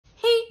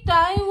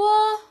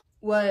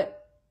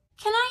What?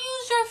 Can I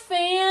use your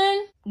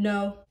fan?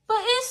 No.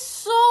 But it's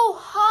so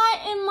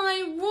hot in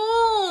my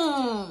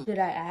room. Did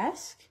I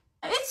ask?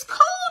 It's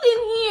cold in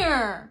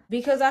here.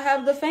 Because I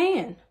have the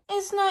fan.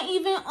 It's not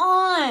even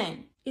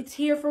on. It's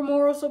here for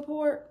moral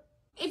support.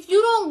 If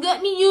you don't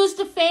let me use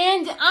the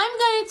fan, then I'm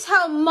gonna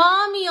tell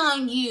mommy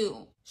on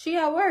you. She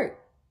at work.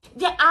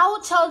 Then I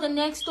will tell the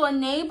next door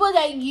neighbor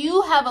that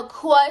you have a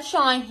crush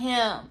on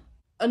him.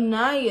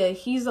 Anaya,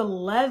 he's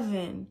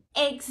 11.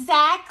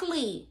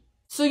 Exactly.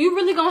 So you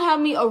really gonna have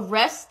me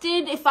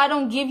arrested if I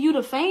don't give you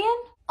the fan?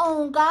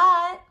 Oh,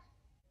 God.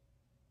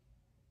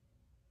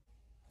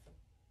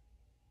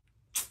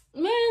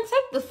 Man,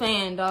 take the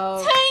fan,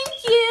 dog.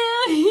 Thank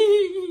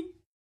you.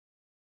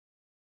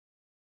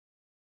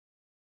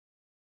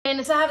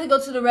 And so I have to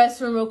go to the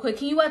restroom real quick.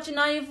 Can you watch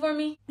Anaya for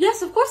me?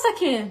 Yes, of course I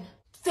can.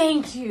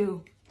 Thank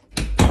you.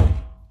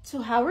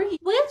 So how are you?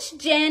 Which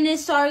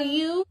Janice are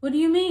you? What do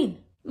you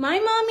mean? My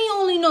mommy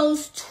only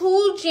knows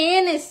 2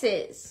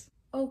 Janices.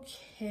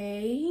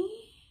 Okay.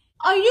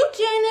 Are you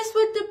Janice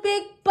with the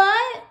big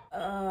butt?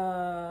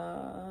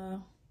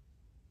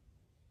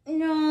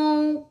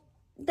 No,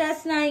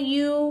 that's not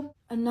you.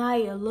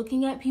 Anaya,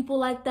 looking at people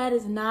like that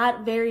is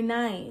not very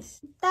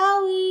nice.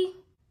 Sorry.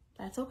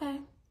 That's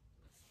okay.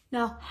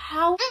 Now,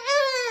 how?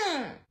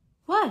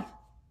 What?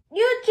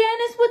 You're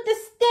Janice with the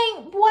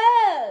stink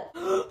breath.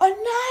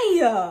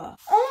 Anaya!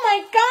 Oh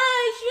my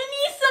gosh, you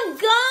need some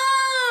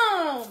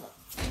gum.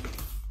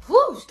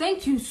 Whew,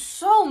 thank you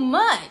so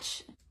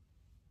much.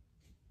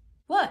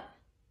 What?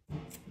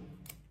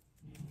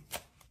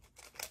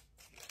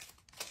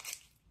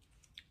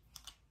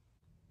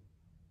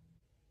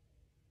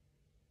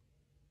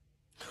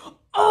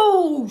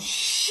 Oh,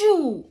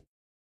 shoot.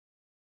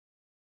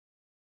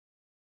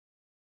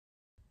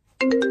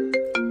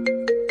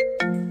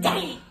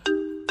 Dang.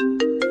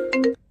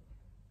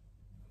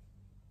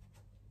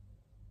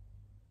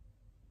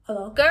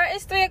 Hello? Girl,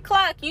 it's 3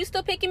 o'clock. You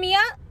still picking me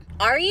up?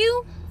 Are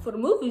you? For the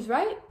movies,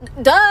 right?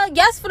 Duh,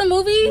 yes, for the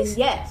movies.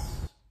 Yes.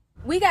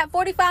 We got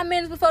 45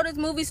 minutes before this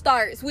movie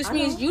starts, which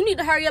means you need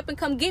to hurry up and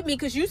come get me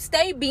because you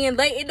stay being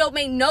late. It don't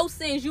make no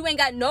sense. You ain't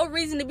got no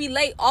reason to be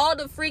late all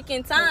the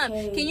freaking time.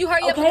 Okay. Can you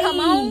hurry up and come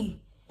home?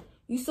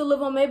 You still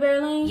live on Mayberry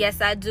Lane? Yes,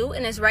 I do,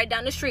 and it's right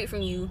down the street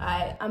from you.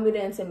 Alright, I'll be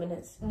there in 10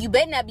 minutes. You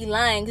better not be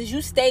lying because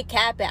you stay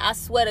capping. I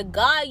swear to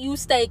God, you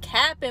stay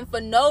capping for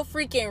no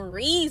freaking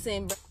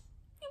reason, bro.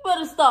 You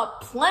better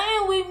stop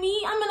playing with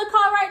me. I'm in the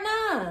car right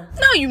now.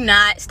 No, you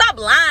not. Stop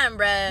lying,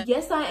 bruh.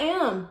 Yes, I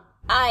am.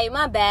 Alright,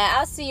 my bad.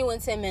 I'll see you in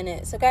 10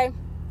 minutes, okay?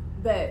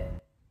 Bet.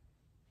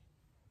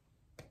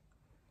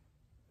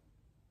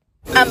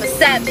 I'm a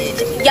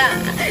savage,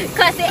 yeah.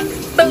 Classic,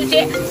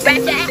 bullshit,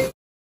 ratchet.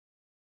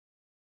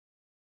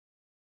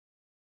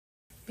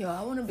 Yo,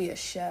 I want to be a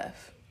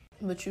chef,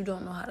 but you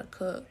don't know how to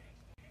cook.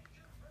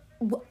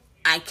 Well,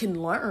 I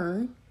can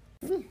learn.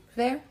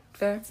 Fair,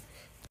 fair.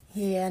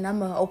 Yeah, and I'm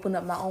going to open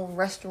up my own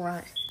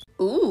restaurant.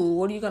 Ooh,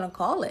 what are you going to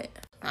call it?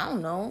 I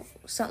don't know.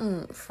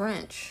 Something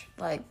French,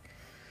 like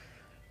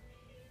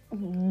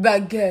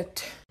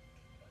baguette.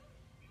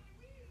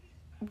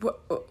 What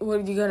are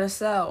you going to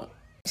sell?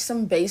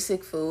 Some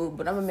basic food,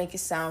 but I'm going to make it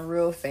sound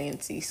real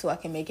fancy so I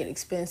can make it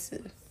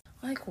expensive.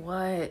 Like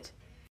what?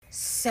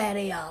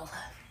 Cereal.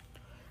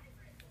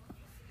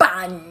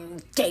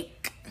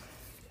 Pancake.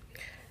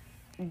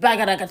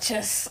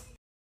 Bagadagachas.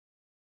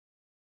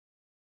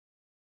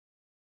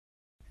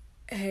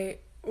 Hey,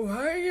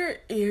 why are your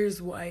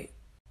ears white?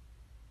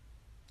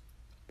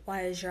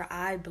 Why is your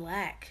eye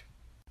black?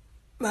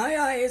 My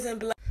eye isn't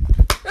black.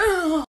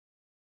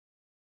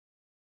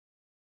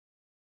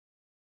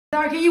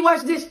 Sorry, can you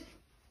watch this?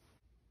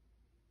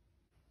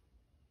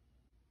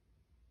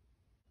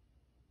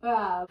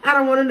 I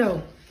don't want to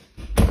know.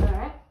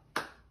 Alright.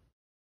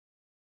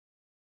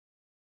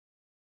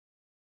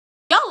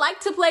 Y'all like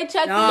to play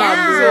checkers?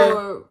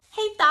 Yeah.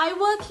 Hey,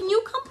 Thyra, can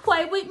you come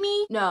play with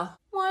me? No.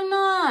 Why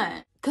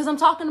not? Because I'm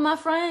talking to my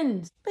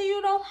friends. But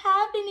you don't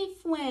have any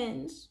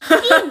friends. He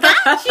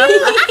got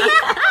you.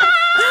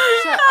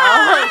 Shut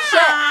up.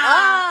 Shut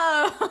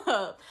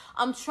up.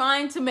 I'm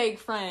trying to make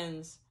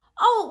friends.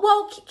 Oh,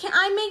 well, can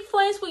I make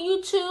friends with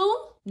you too?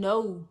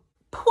 No.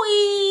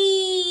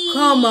 Please.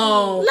 Come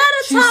on. Let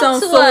her She talk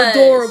sounds to so us.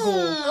 adorable.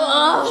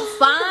 Ugh,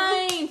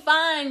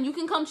 fine. You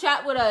can come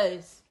chat with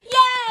us.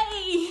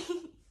 Yay.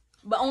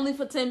 But only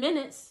for 10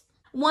 minutes.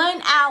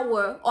 1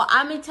 hour, or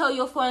I'm going to tell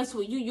your friends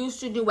what you used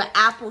to do with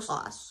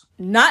applesauce.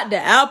 Not the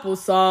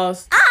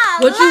applesauce.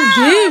 What you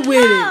did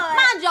with it?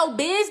 Mind your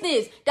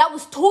business. That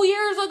was 2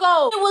 years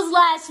ago. It was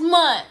last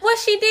month. What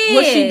she did?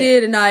 What she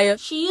did, Anaya?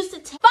 She used to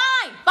take...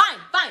 Fine.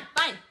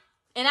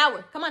 An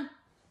hour. Come on.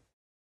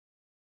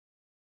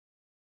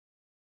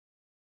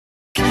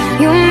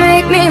 You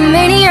make me a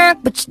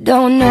maniac, but you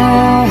don't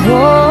know.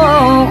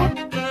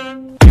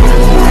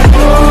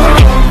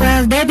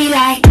 Well, they be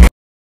like.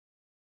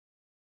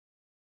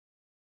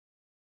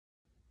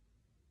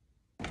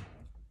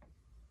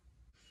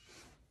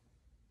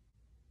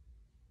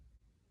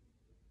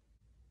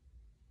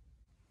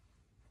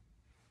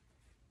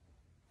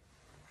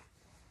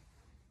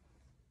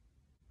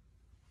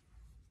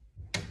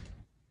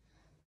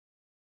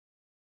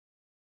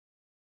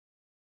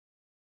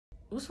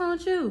 What's wrong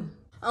with you?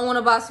 I want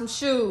to buy some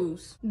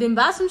shoes. Then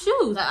buy some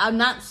shoes. I'm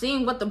not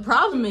seeing what the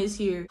problem is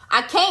here.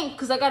 I can't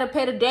because I got to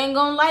pay the dang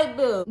on light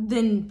bill.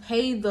 Then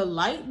pay the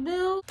light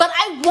bill? But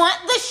I want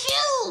the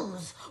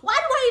shoes. Why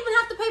do I even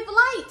have to pay for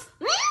lights?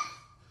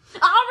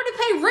 I already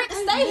paid rent to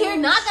stay here.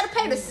 Now I got to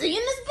pay to see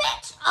in this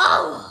bitch.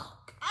 Oh.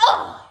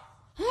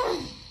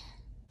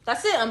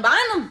 That's it. I'm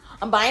buying them.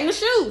 I'm buying the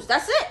shoes.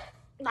 That's it.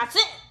 That's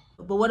it.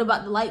 But what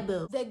about the light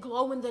bill? They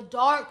glow in the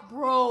dark,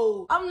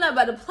 bro. I'm not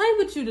about to play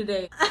with you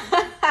today.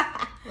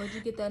 Where'd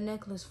you get that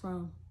necklace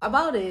from? I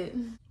bought it.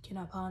 Can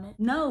I pawn it?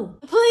 No.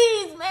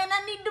 Please, man,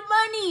 I need the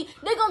money.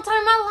 They're gonna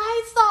turn my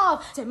lights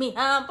off. Tell me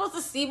how I'm supposed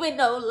to see with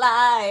no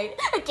light.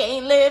 I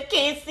can't live,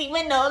 can't see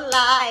with no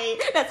light.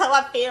 That's how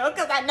I feel,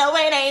 cause I know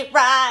it ain't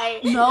right.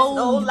 No.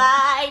 No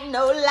light,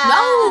 no light.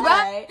 No,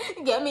 right?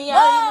 Get me No,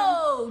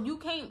 out. you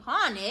can't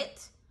pawn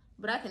it.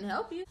 But I can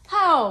help you.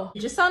 How?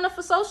 Just sign up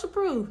for social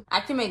proof.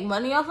 I can make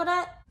money off of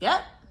that?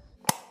 Yep.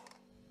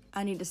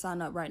 I need to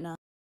sign up right now.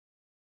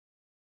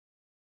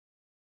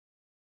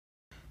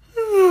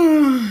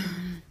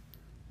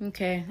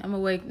 Okay, I'm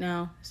awake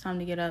now. It's time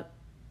to get up.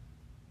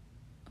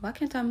 Why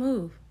can't I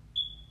move?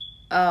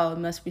 Oh, it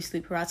must be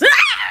sleep paralysis.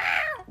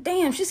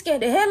 Damn, she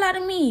scared the hell out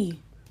of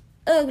me.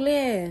 Ugly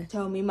ass.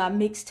 Tell me my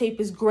mixtape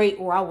is great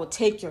or I will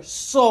take your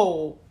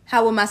soul.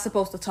 How am I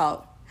supposed to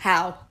talk?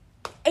 How?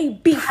 A,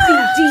 B, C, D, E,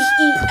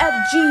 F,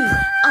 G.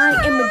 I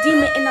am a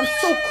demon and I'm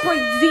so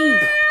crazy.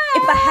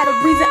 If I had a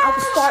reason, I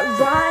would start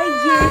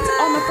riots.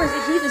 All my friends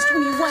are heathens,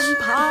 21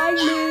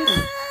 pilots.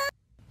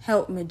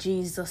 Help me,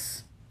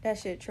 Jesus. That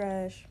shit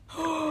trash.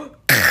 What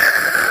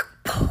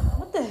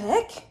the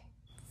heck?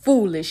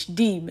 Foolish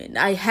demon,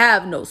 I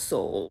have no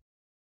soul.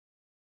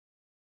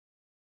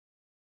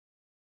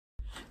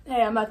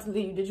 Hey, I'm about to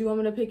leave. Did you want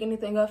me to pick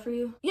anything up for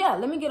you? Yeah,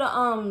 let me get a,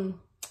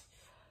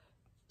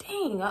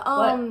 dang,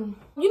 What?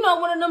 you know,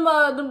 one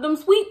of them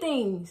sweet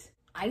things.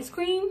 Ice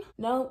cream?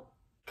 No.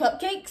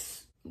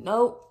 Cupcakes?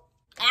 No.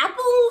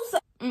 Apples?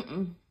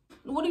 Mm-mm.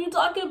 What are you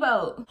talking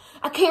about?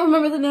 I can't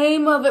remember the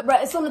name of it, bro.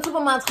 It's on the tip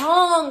of my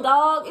tongue,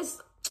 dog.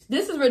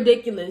 This is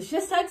ridiculous.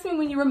 Just text me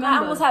when you remember. I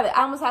almost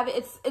have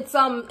it.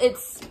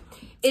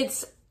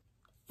 It's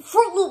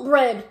Fruit Loop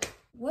bread.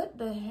 What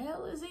the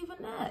hell is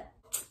even that?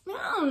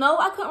 I don't know.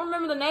 I couldn't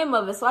remember the name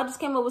of it, so I just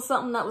came up with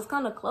something that was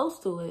kind of close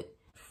to it.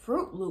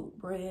 Fruit Loop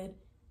bread.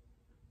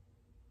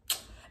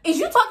 Is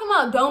you talking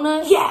about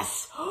donuts?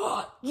 Yes.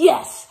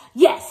 Yes.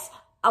 Yes.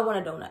 I want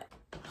a donut.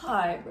 All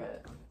right, bro.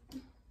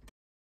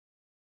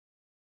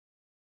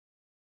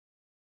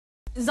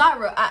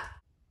 Zira,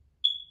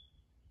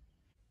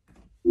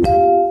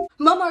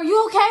 Mama, are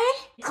you okay?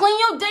 Clean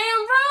your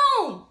damn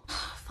room.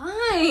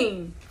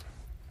 fine.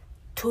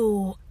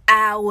 2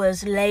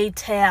 hours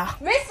later.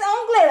 Miss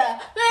on glitter.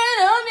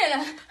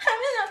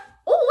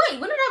 Oh, wait,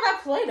 when did I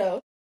got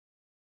Play-Doh?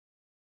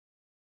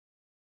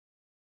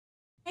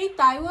 Hey,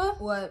 Thywa.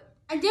 What?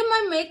 I did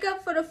my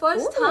makeup for the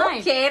first time.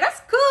 Okay, that's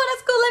cool.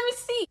 That's cool. Let me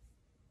see.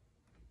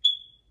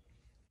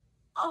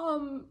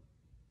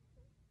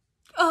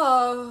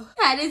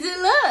 How does it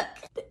look?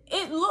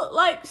 It looked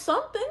like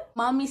something.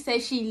 Mommy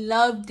said she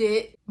loved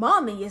it.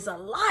 Mommy is a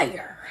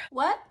liar.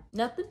 What?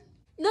 Nothing?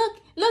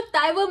 Look,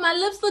 Thywa, my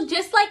lips look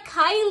just like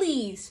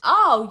Kylie's.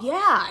 Oh,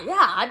 yeah.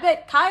 I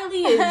bet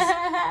Kylie is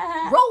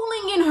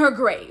rolling in her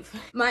grave.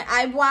 My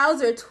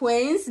eyebrows are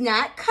twins,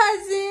 not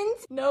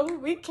cousins. No,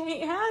 we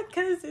can't have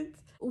cousins.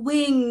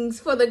 Wings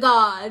for the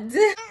gods.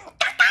 They're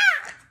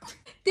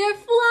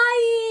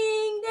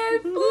flying.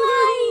 They're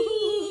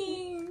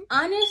flying.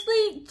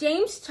 Honestly,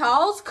 James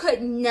Charles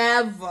could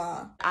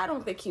never. I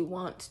don't think he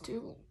wants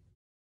to.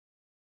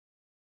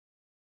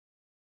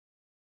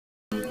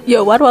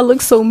 Yo, why do I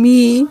look so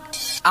mean?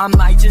 I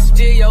might just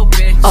steal your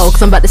bitch. Oh,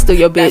 because I'm about to steal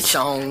your bitch.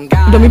 Don't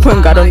be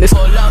putting God on this.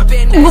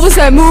 What was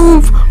that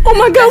move? Oh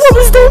my God, what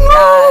was that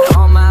move?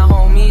 All my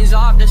homies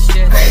off the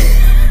shit.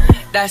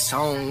 That's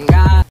on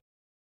God.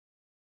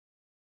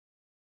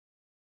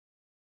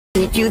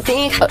 Did you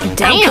think?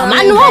 Damn,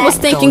 I knew I was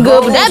thinking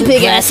good with that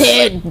big ass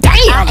head.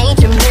 Damn.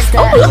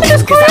 Oh, look at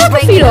this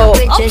choreography though.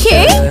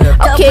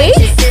 Okay.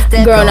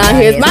 Girl, now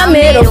here's my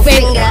middle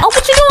finger. Oh,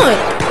 what you doing?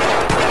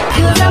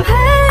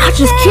 I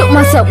just killed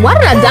myself. Why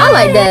did I die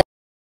like that?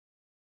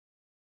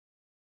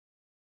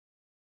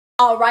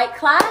 All right,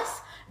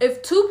 class.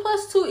 If 2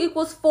 plus 2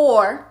 equals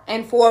 4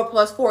 and 4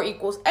 plus 4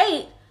 equals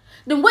 8,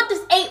 then what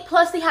does 8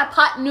 plus the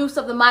hypotenuse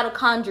of the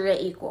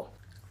mitochondria equal?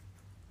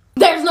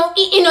 There's no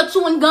eating or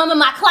chewing gum in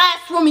my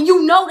classroom, and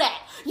you know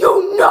that.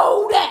 You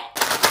know that.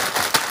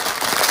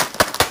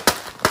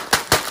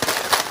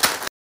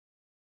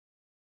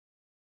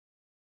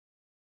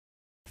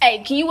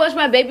 Hey, can you watch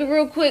my baby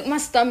real quick? My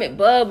stomach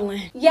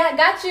bubbling. Yeah, I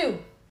got you.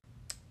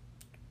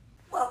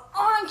 Well,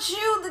 aren't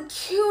you the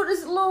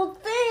cutest little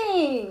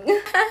thing?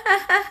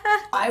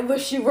 I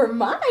wish you were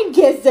mine.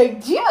 Yes, I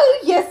do.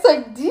 Yes,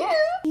 I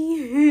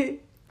do.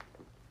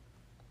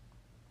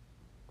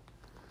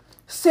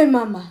 Say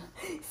mama.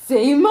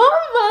 Say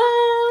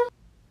mama.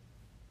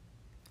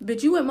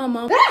 Bitch, you with my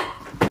mom.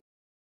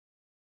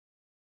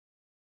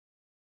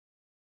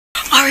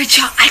 Alright,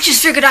 Alright, y'all, I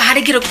just figured out how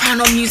to get a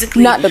crown on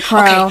Musically. Not the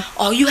crown. Okay,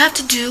 all you have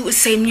to do is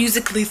say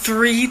Musically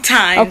 3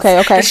 times.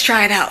 Okay. Let's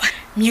try it out.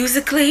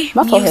 Musically,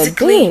 My forehead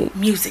Musically, big.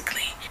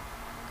 Musically.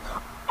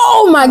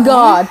 Oh my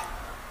God.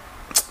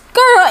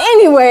 Girl,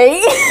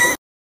 anyway.